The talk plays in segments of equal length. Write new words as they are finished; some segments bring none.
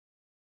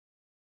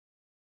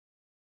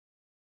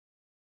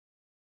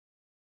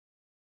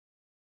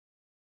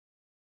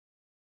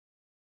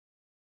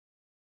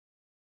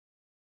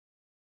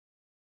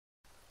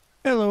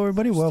Hello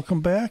everybody,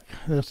 welcome back.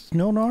 This is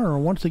Nonar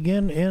once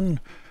again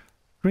in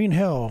Green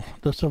Hell,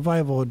 the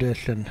Survival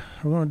Edition.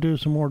 We're going to do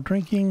some more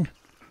drinking.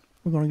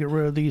 We're going to get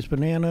rid of these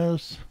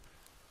bananas.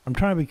 I'm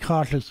trying to be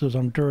cautious because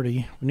I'm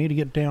dirty. We need to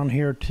get down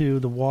here to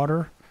the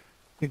water,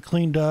 get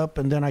cleaned up,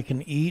 and then I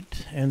can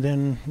eat, and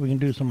then we can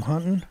do some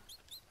hunting.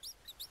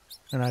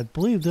 And I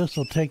believe this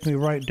will take me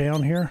right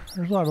down here.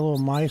 There's a lot of little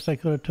mice I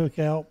could have took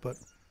out, but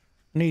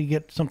I need to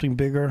get something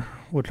bigger,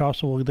 which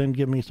also will then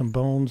give me some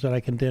bones that I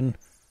can then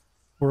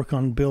work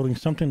on building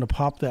something to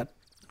pop that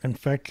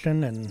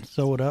infection and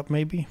sew it up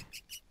maybe.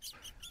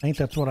 I think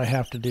that's what I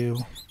have to do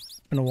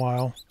in a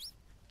while.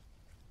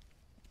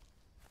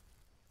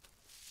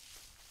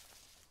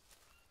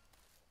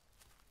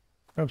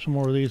 Grab some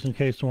more of these in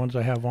case the ones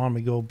I have on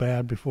me go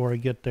bad before I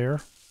get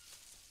there.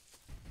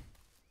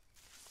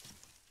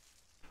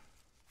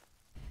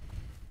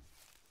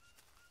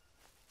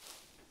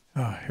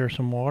 Here's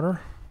some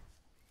water.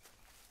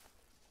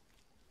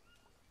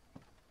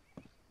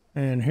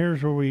 And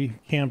here's where we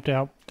camped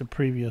out the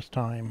previous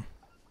time.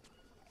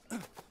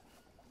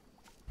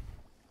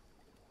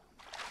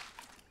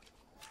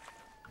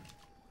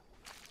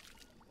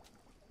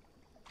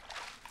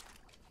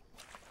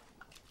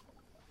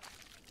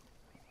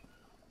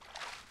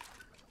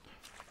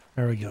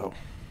 There we go.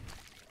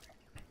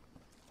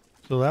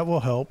 So that will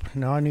help.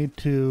 Now I need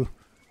to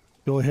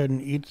go ahead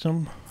and eat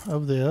some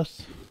of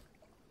this.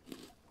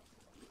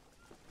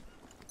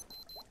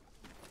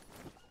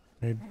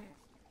 Need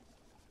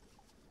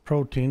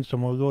protein, so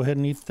we'll go ahead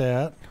and eat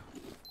that.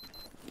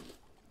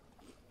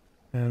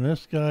 And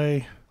this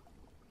guy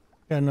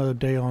got another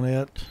day on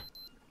it.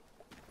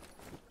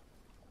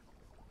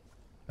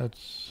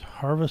 Let's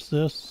harvest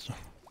this.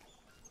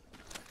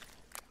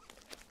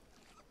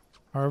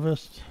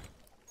 Harvest.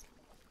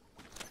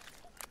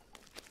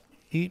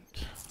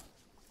 Eat.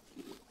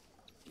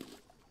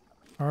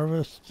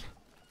 Harvest.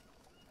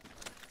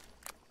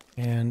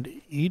 And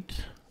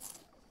eat.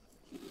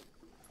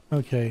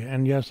 Okay,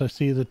 and yes, I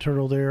see the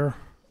turtle there.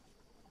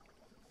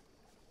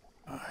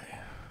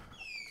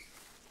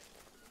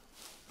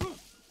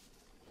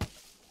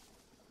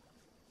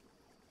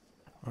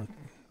 I'll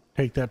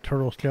take that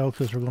turtle shell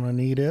because we're going to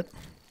need it.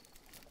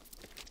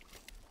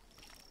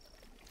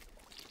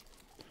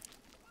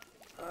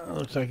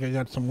 Looks like I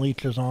got some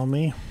leeches on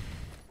me.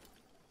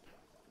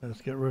 Let's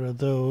get rid of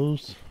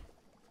those.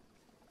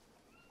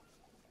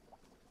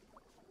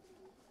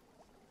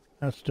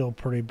 That's still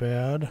pretty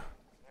bad.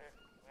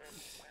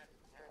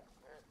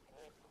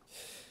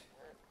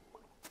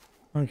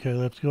 Okay,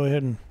 let's go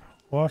ahead and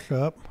wash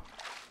up.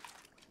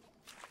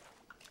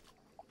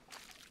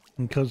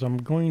 Because I'm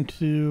going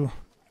to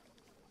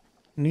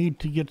need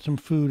to get some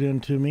food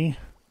into me.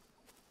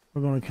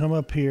 We're going to come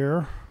up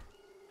here.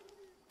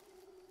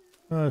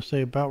 I'll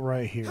say about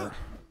right here.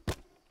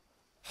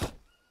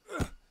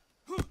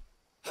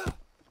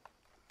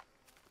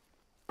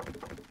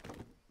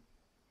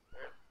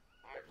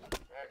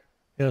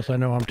 Yes, I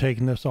know I'm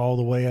taking this all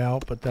the way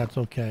out, but that's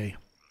okay.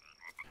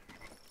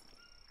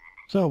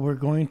 So we're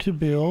going to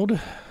build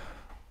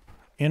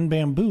in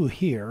bamboo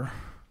here.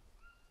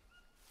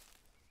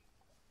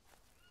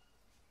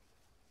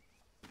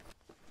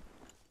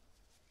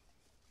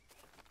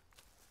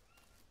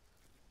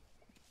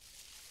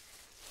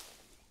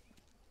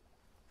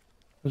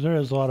 Because there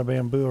is a lot of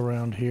bamboo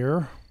around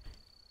here.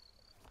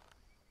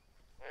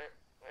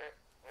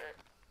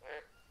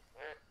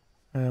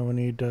 And we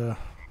need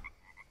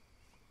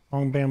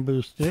long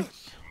bamboo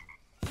sticks.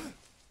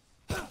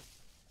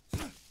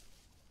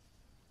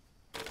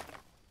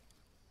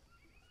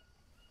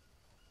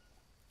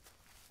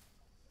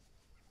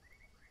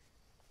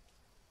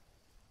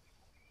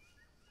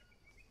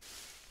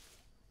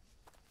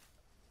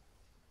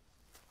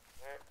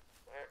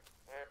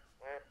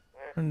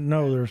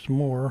 No, there's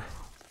more.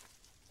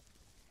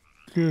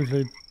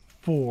 Usually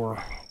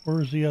 4.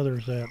 Where's the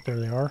others at? There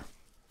they are.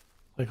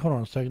 Like, hold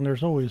on a second.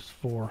 There's always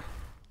 4.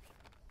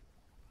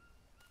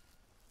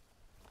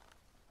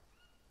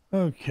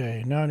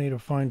 Okay, now I need to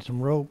find some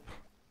rope,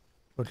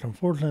 which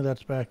unfortunately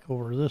that's back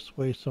over this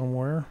way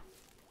somewhere.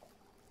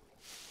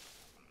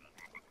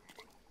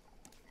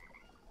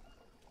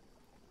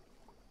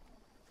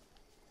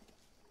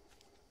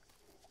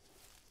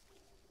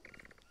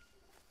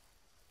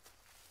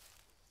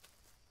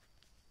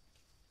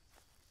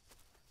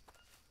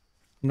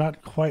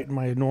 Not quite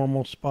my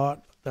normal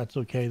spot, but that's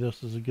okay.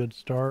 This is a good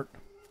start.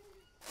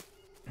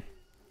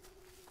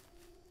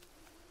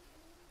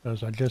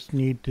 Because I just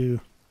need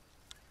to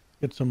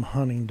get some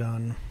hunting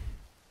done.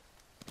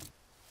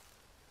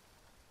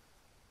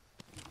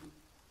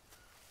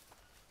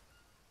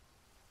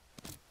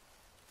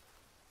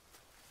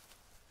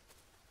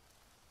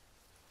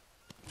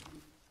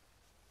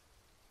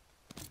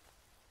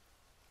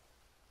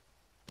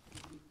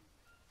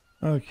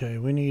 Okay,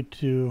 we need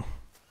to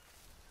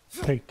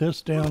take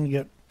this down,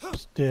 get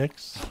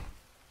sticks.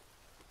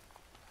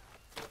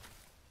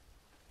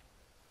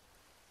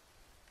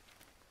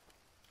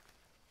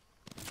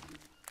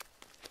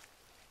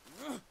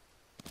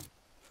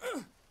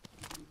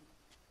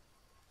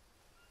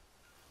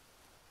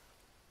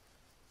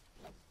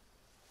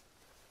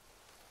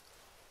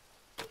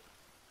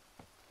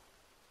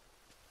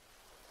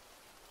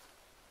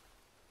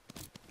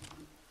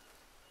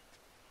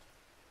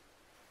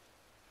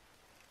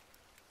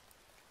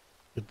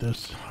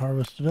 this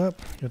harvested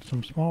up. Get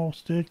some small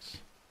sticks.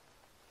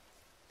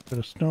 Bit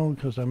of snow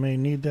because I may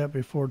need that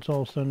before it's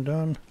all said and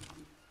done.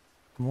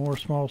 More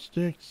small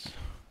sticks.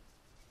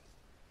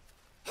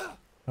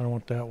 I don't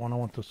want that one. I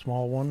want the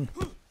small one.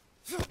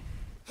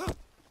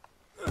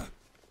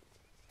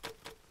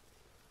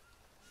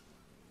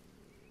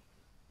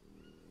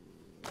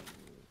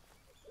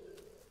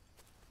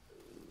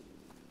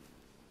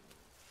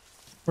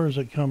 Where is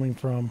it coming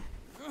from?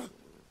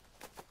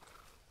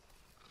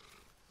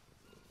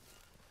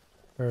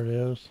 There it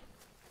is.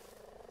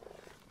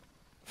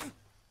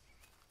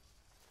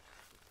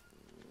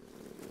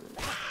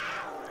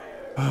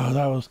 Oh,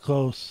 that was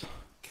close.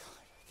 God,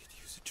 I could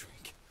use a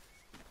drink.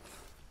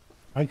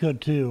 I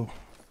could too.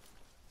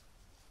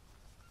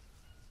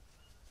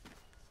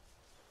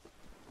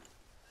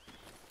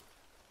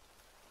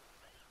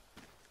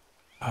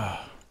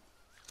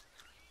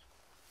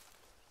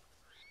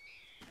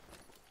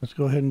 Let's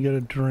go ahead and get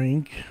a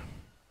drink.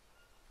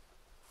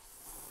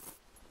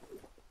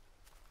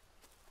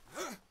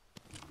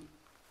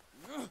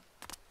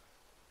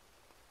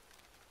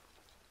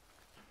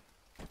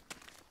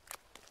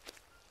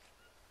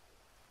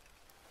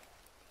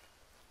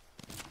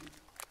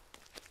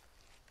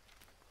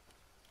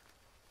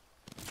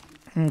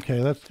 Okay,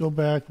 let's go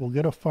back. We'll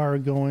get a fire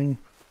going.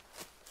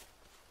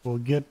 We'll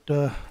get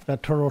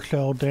that turtle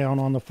shell down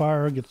on the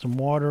fire, get some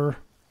water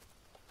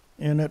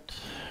in it.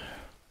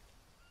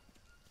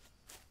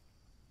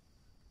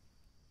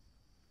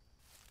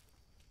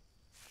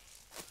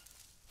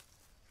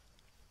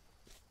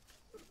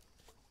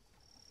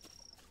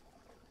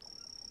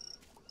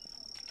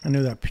 I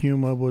knew that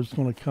puma was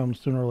going to come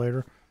sooner or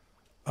later.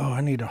 Oh,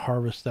 I need to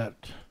harvest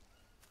that,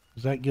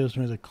 because that gives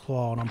me the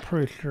claw, and I'm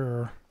pretty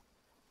sure...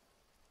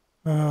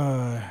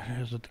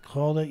 is it the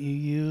claw that you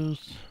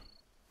use?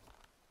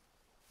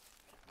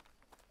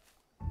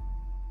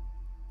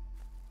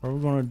 What we're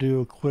going to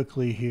do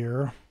quickly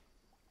here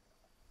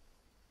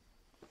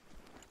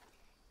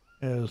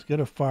is get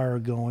a fire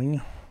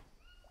going.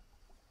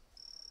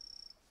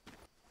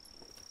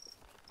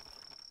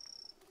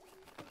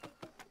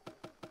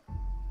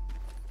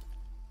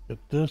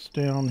 Get this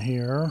down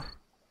here.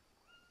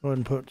 Go ahead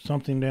and put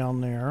something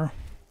down there.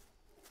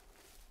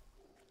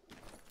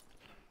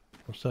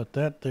 We'll set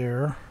that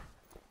there.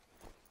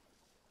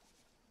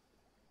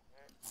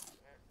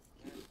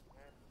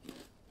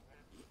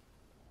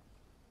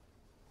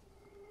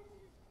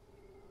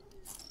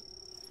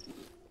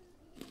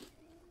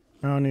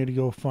 Now I need to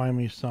go find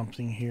me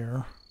something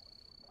here.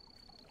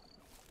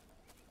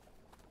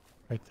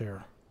 Right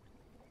there.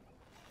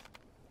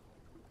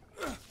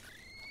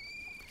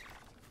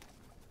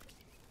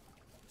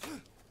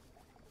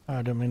 I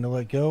didn't mean to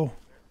let go.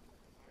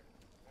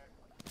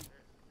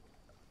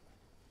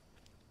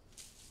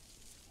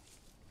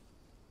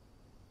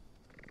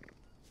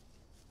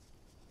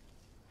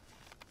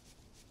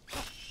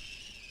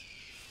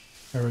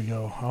 There we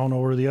go. I don't know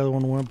where the other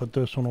one went, but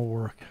this one will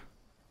work.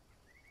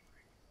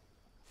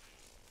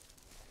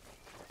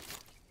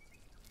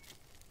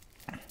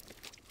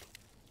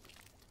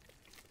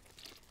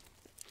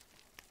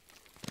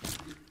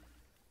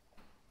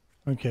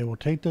 Okay, we'll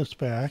take this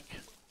back.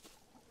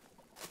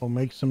 We'll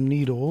make some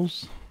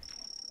needles.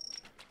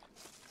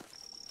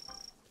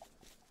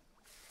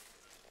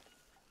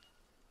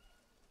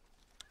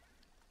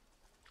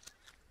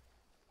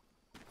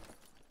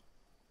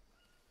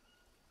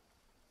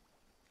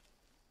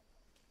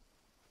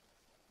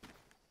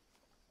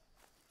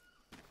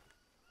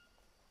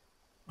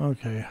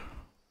 Okay.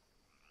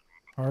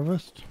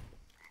 Harvest.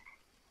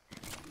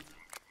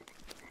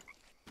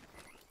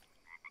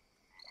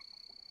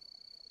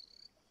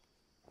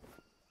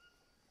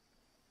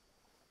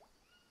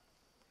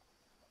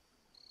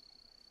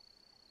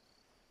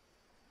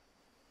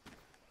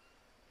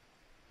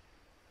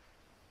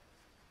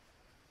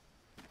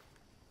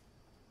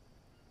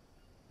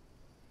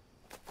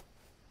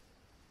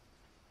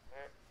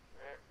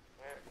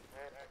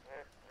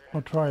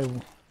 I'll try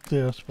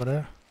this, but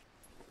I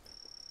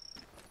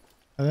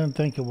didn't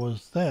think it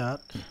was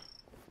that.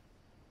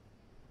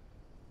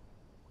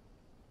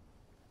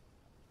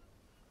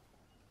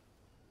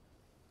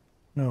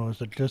 No,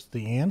 is it just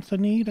the ants I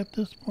need at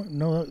this point?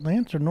 No, the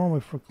ants are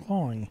normally for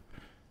clawing.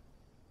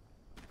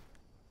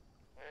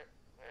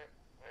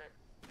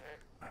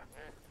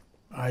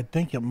 I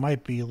think it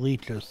might be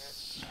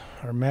leeches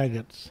or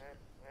maggots.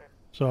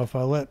 So if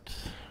I let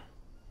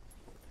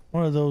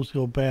one of those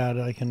go bad,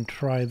 I can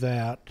try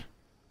that.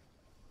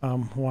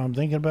 While I'm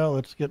thinking about it,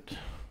 let's get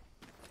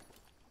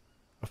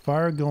a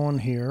fire going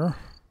here.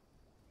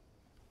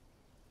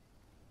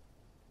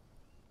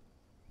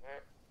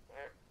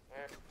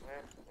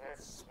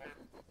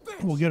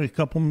 We'll get a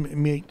couple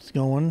meats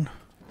going.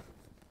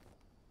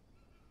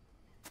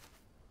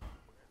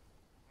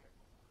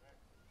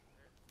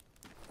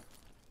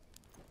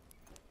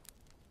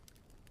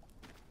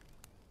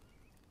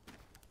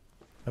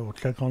 I will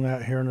check on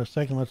that here in a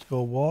second. Let's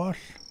go wash.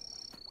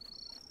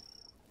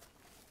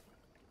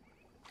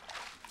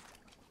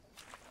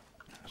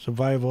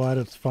 Survival at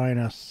its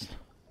finest.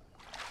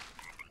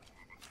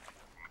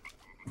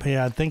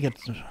 Yeah, I think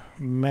it's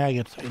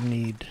maggots I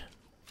need.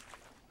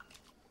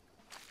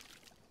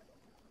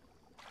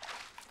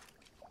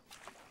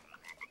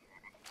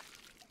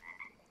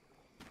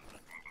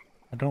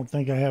 I don't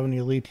think I have any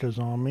leeches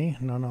on me.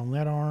 None on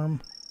that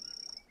arm.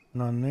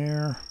 None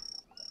there.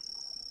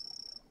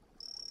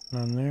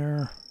 None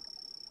there.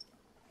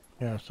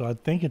 Yeah, so I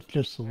think it's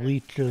just the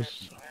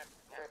leeches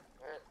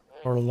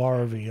or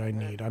larvae I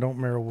need. I don't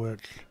remember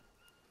which.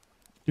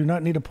 Do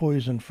not need a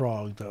poison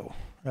frog, though.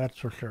 That's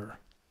for sure.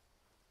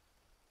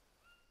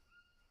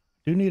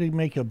 Do need to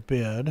make a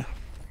bed.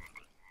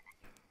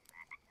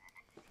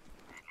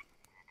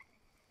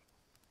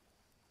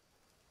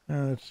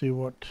 Let's see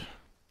what...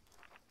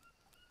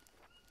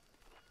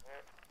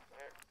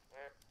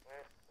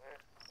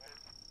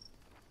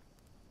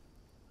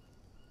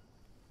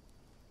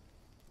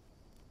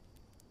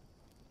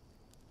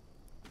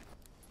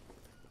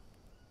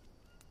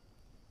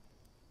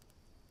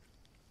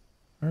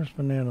 There's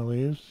banana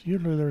leaves.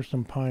 Usually there's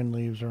some pine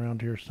leaves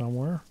around here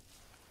somewhere.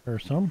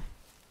 There's some.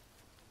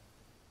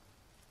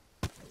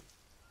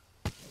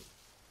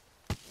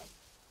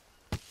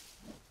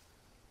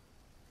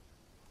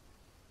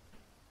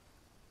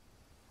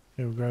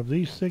 Okay, we'll grab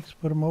these 6,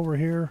 put them over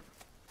here.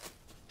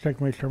 Check,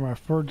 make sure my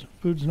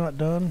food's not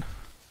done.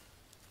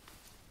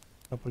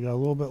 Hope we got a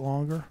little bit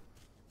longer.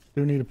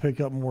 Do need to pick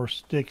up more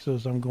sticks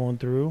as I'm going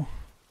through.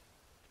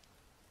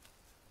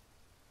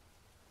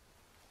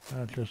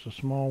 That's just a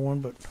small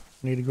one, but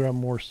need to grab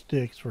more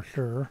sticks for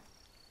sure.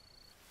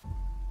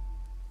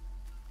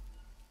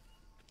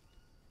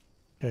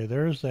 Okay,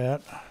 there's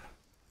that.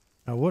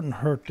 Now, it wouldn't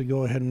hurt to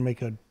go ahead and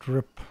make a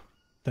drip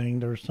thing.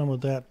 There's some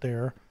of that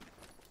there.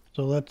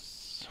 So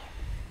let's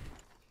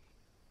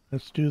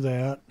do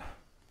that.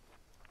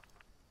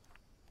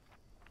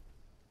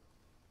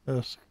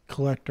 This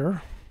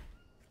collector.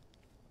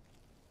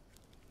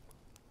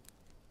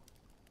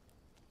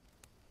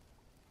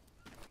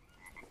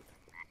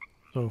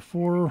 So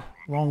 4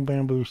 long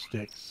bamboo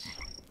sticks.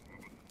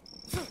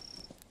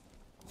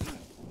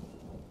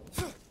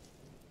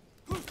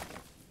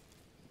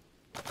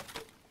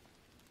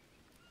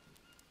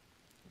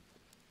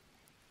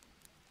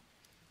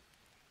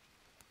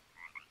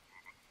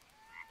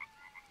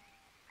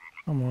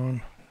 Come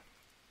on.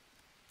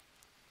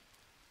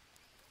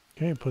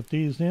 Okay, put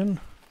these in.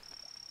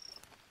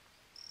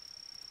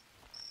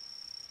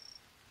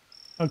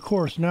 Of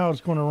course, now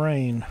it's going to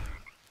rain.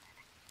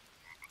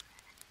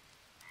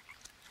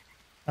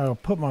 I'll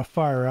put my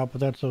fire out,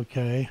 but that's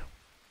okay.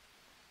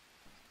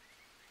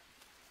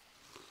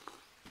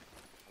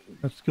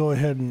 Let's go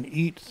ahead and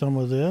eat some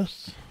of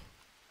this.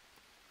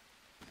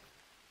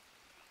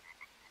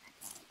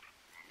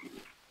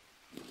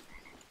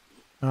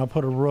 I'll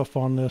put a roof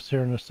on this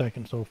here in a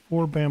second. So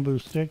 4 bamboo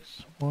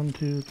sticks. 1,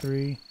 2,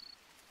 3,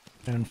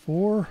 and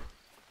 4.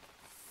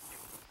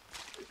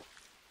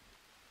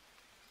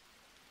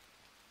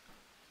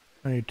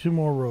 I need 2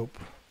 more rope.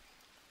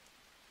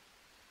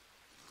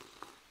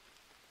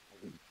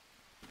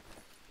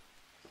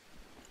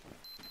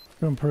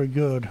 Doing pretty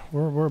good.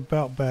 We're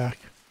about back.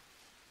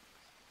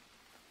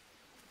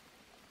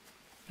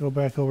 Go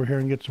back over here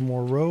and get some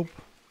more rope.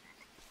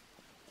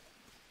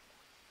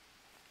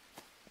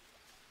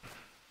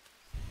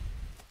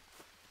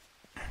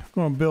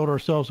 We're going to build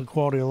ourselves a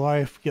quality of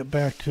life, get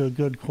back to a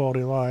good quality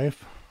of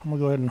life. I'm going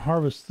to go ahead and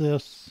harvest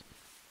this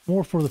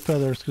more for the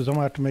feathers because I'm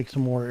going to have to make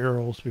some more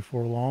arrows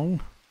before long.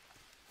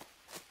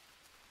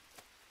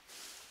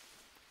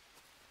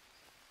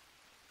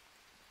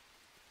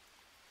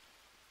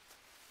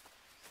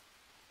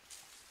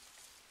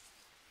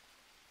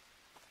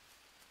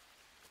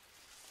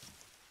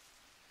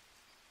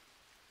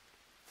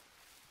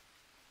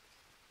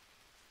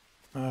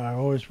 I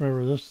always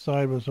remember this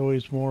side was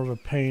always more of a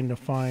pain to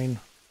find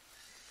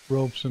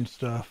ropes and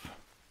stuff.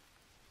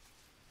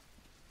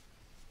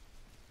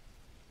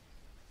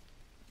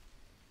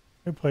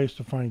 Good place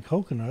to find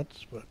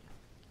coconuts, but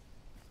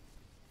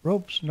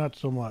ropes not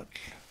so much.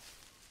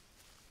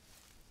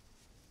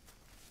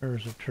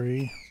 There's a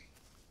tree.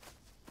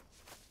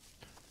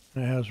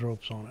 And it has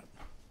ropes on it.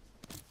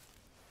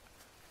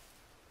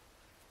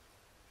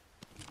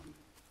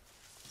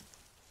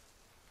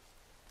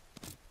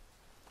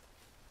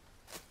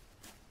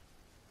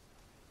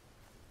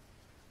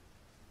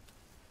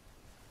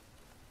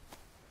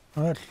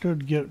 Well, that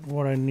should get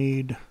what I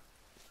need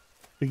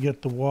to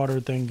get the water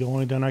thing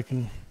going. Then I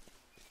can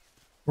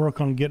work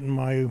on getting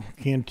my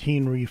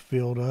canteen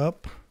refilled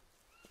up.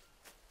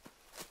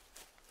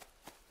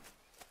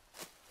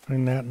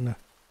 Putting that in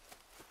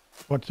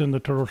what's in the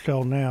turtle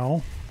shell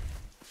now.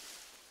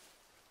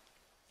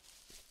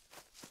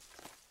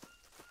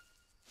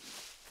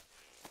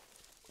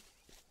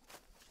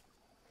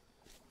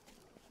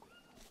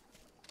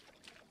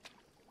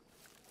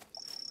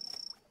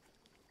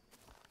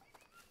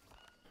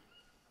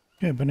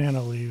 Okay,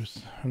 banana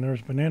leaves. And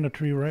there's a banana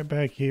tree right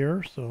back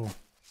here, so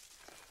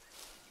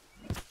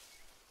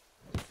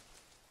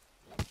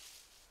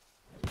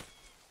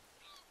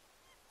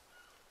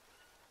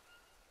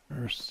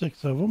there's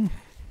 6 of them.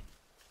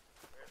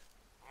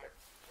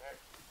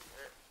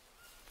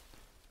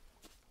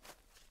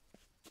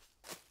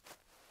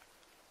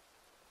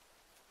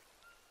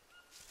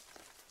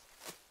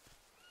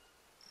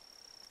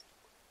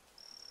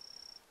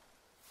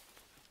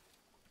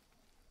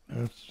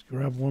 Let's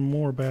grab one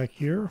more back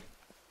here.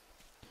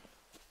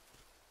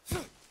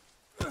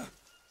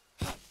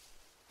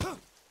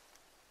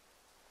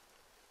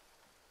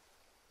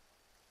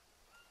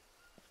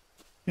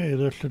 Okay,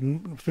 this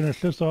should finish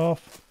this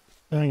off.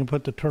 Then I can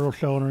put the turtle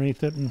shell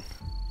underneath it and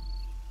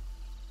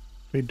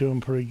be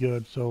doing pretty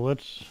good. So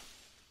let's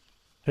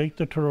take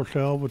the turtle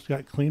shell, which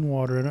got clean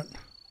water in it.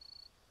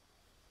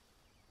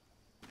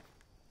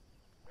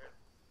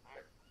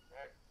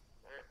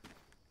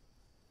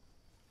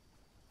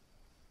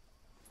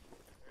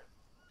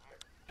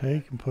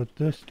 Take and put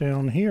this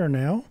down here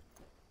now.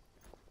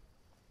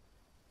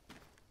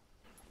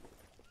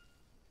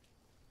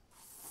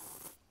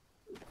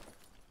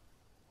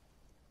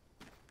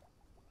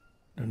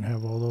 Didn't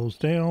have all those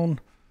down.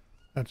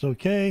 That's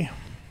okay.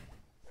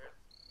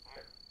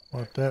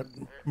 Let that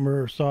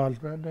massage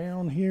that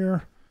down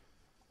here.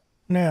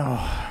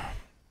 Now,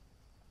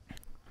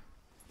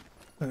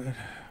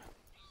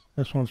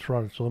 this one's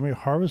rotted. So let me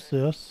harvest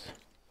this.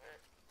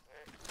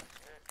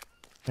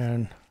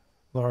 And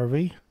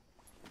larvae.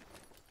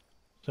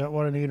 Is that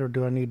what I need, or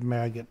do I need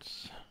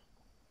maggots?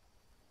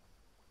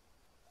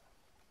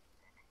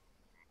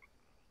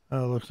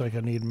 Oh, looks like I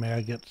need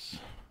maggots.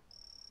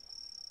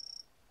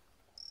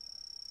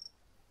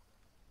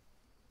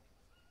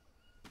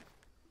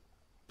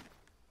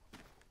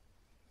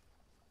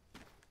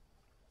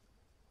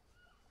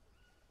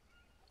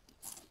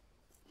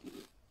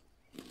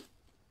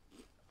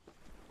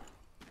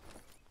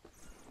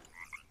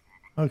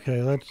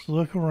 Okay, let's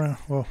look around.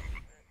 Well,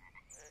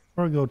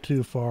 before I go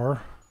too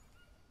far,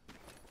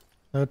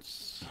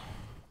 let's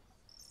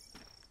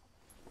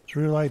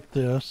relight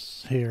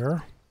this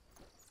here.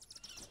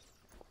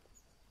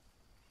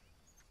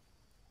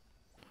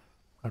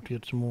 I have to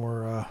get some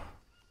more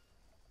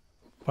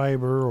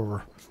fiber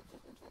or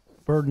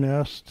bird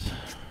nest.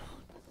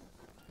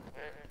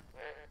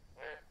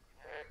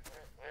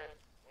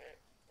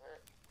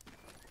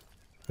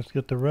 Let's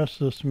get the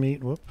rest of this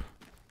meat. Whoop.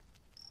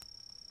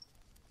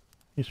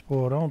 He's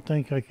spoiled. I don't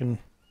think I can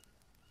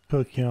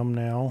cook him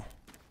now.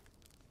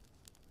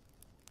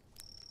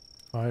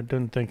 I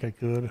didn't think I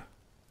could.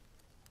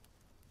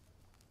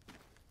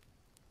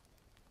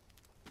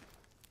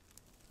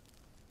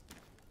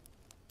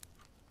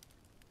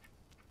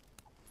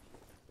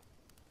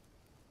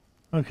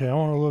 Okay, I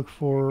want to look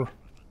for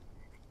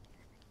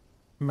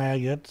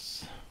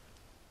maggots.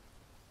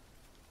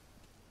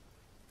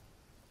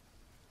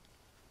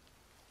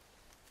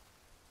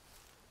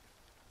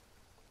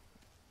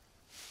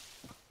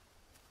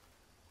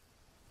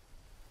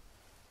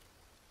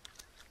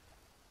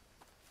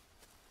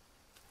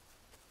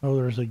 Oh,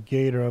 there's a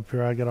gator up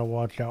here I gotta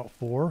watch out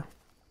for.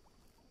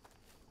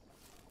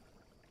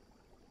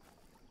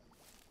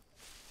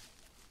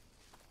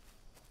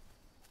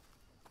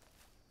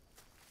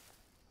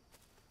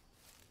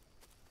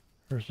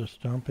 There's a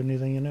stump.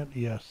 Anything in it?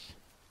 Yes.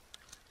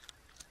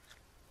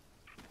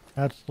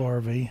 That's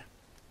larvae.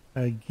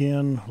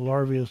 Again,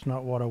 larvae is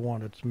not what I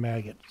want. It's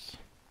maggots.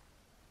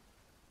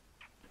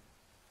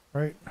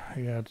 Right?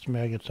 Yeah, it's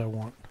maggots I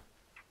want.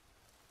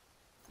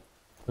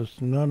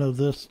 Because none of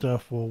this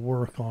stuff will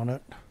work on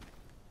it.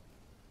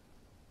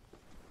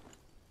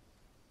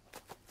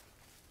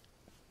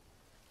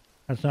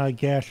 That's not a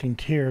gashing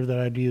tear that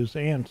I'd use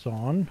ants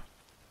on.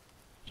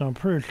 So I'm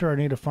pretty sure I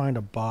need to find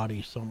a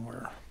body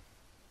somewhere.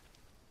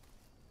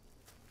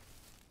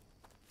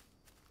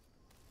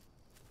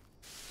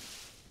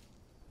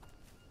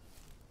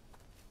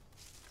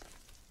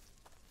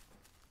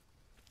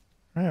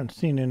 I haven't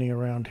seen any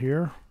around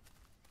here.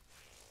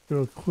 Do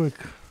a quick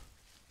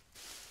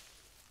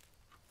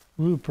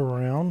loop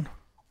around.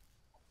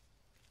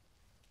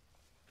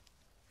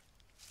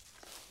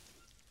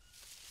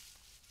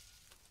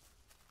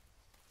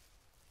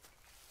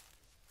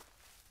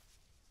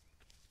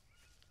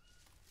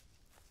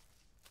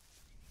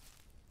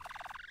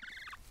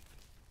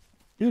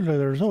 Usually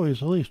there's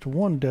always at least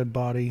one dead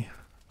body,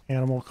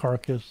 animal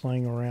carcass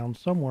laying around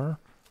somewhere.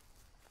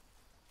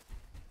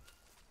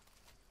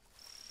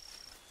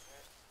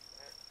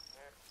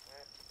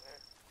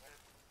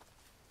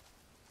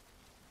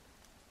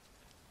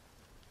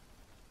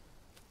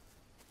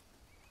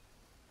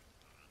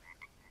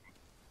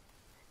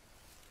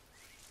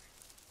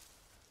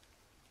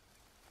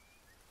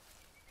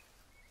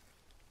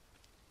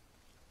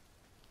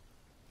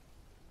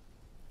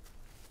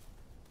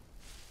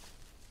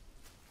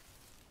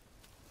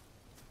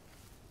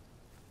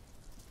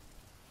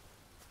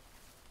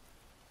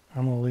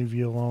 I'm going to leave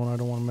you alone. I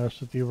don't want to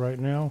mess with you right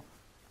now.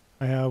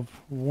 I have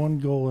one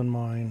goal in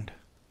mind.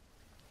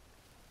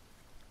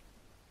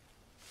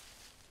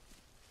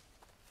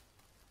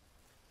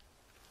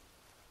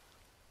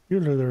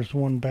 Usually there's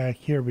one back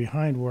here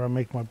behind where I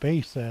make my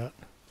base at.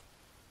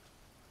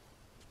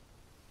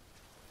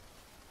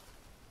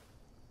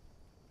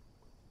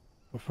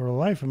 But for the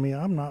life of me,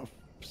 I'm not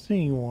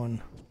seeing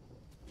one.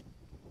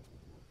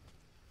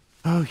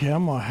 Okay,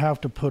 I'm going to have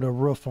to put a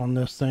roof on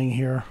this thing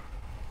here.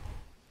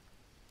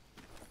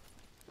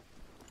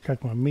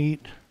 Check my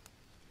meat.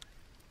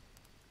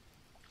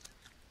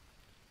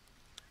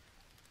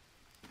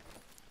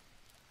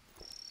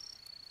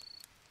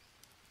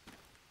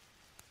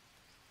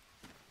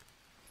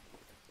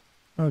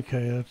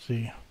 Okay, let's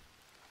see.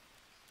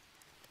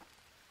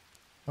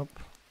 Up.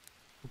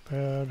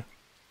 Pad.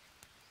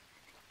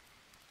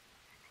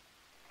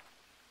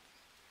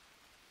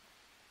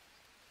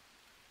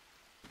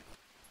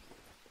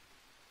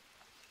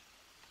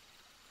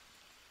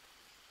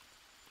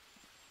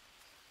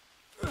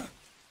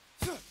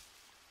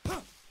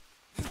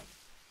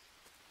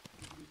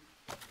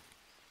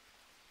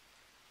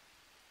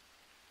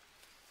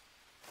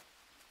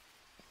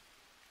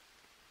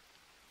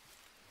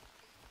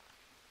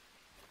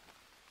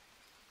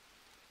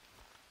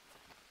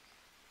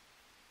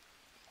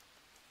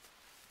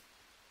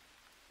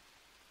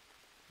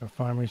 I'll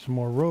find me some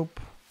more rope.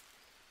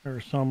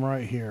 There's some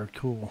right here.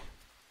 Cool.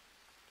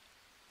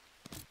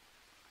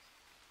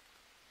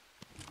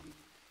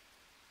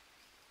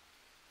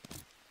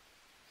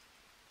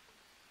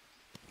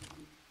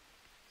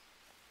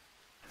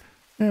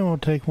 And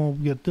we'll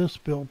get this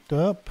built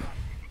up.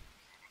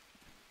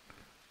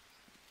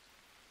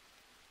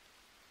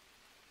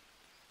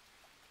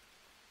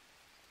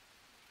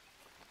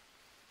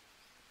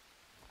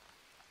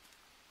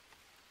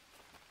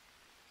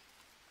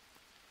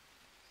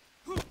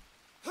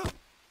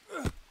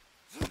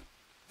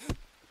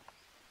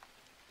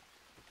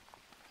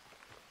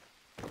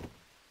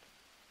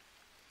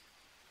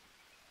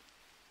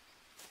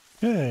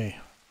 Okay.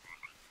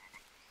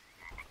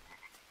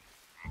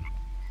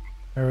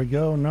 There we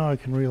go. Now I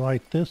can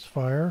relight this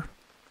fire.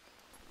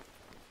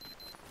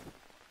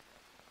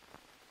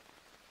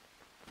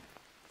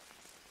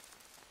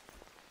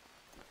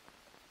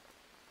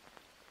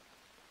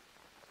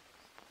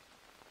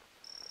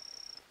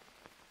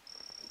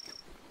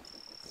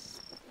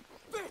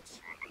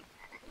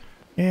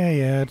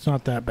 Yeah, it's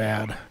not that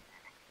bad.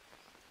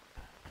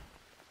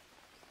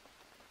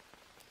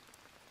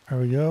 There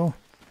we go.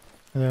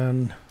 And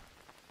then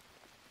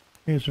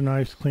these are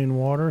nice clean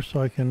water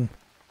so I can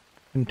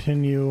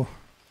continue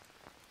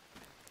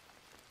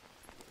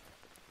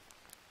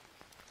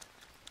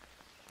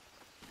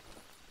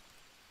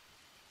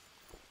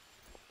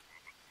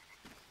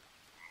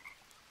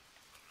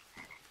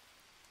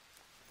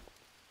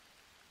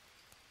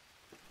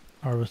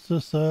harvest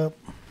this up.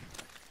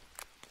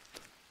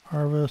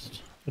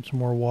 Harvest. Get some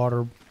more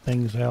water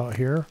things out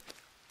here.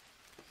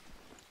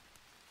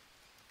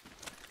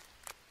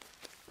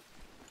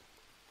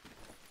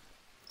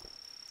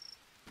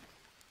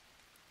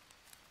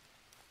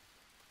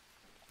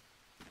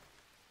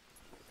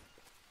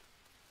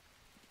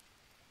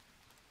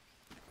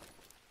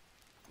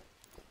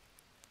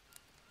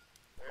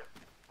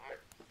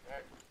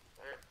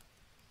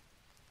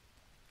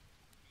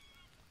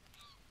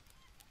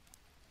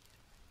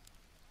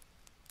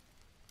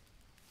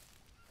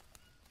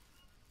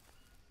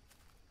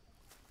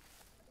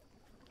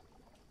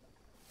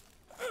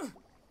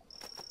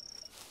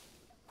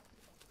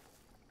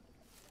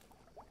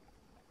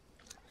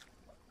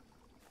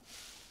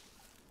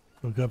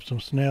 Cook up some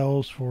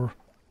snails for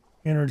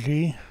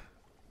energy.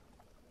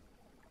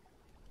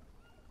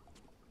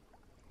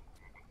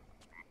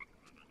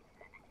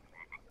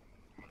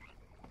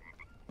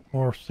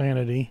 Or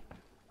sanity.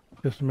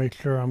 Just to make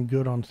sure I'm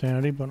good on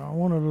sanity. But I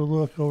wanted to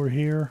look over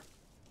here.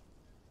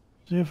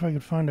 See if I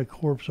could find a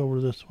corpse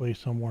over this way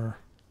somewhere.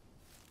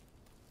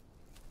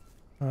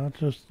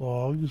 Just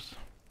logs.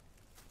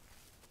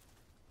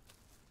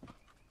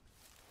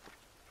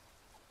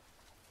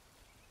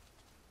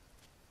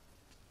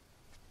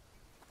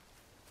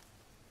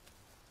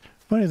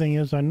 Funny thing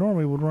is, I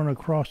normally would run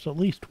across at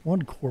least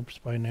one corpse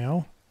by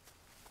now.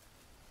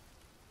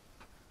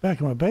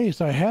 Back in my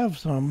base, I have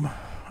some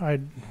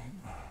I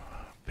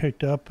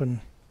picked up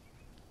and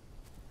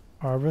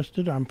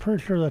harvested. I'm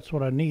pretty sure that's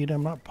what I need.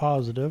 I'm not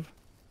positive.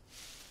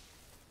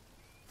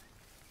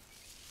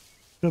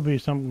 Could be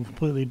something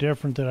completely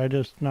different that I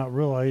just not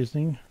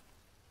realizing.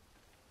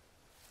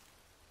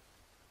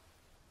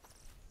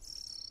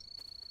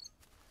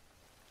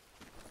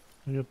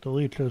 I get the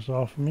leeches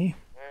off of me.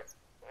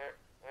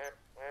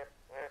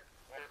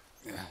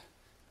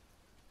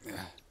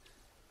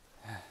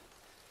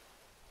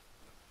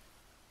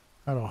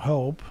 That'll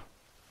help.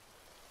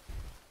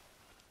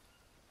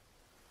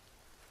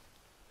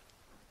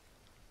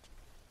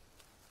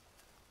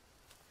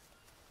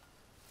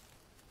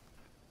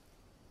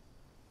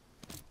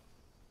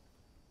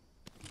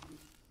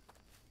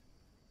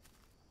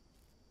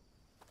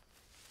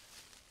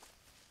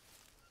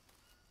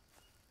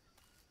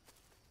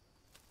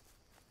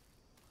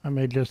 I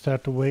may just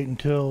have to wait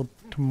until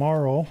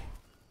tomorrow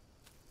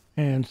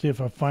and see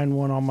if I find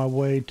one on my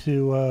way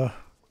to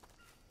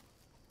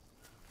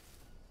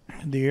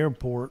the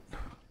airport,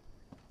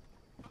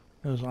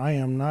 because I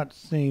am not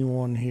seeing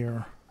one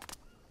here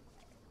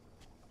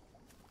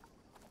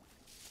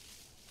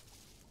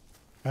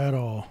at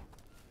all.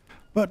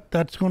 But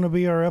that's going to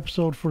be our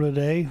episode for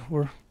today.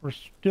 We're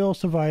still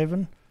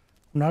surviving.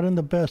 We're not in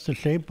the best of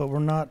shape, but we're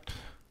not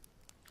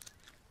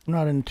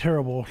in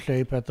terrible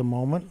shape at the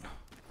moment.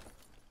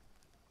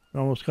 We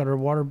almost got our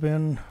water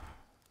bin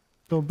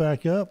filled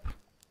back up.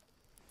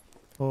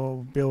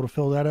 We'll be able to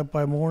fill that up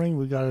by morning.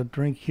 We got a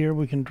drink here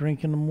we can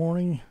drink in the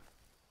morning.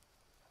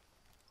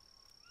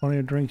 Plenty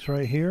of drinks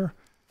right here.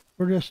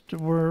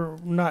 We're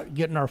not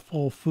getting our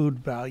full food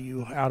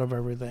value out of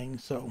everything.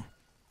 So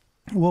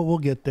we'll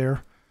get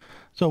there.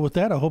 So with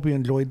that, I hope you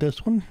enjoyed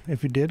this one.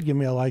 If you did, give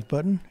me a like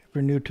button. If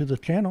you're new to the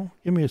channel,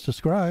 give me a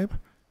subscribe.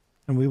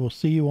 And we will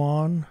see you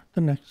on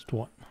the next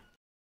one.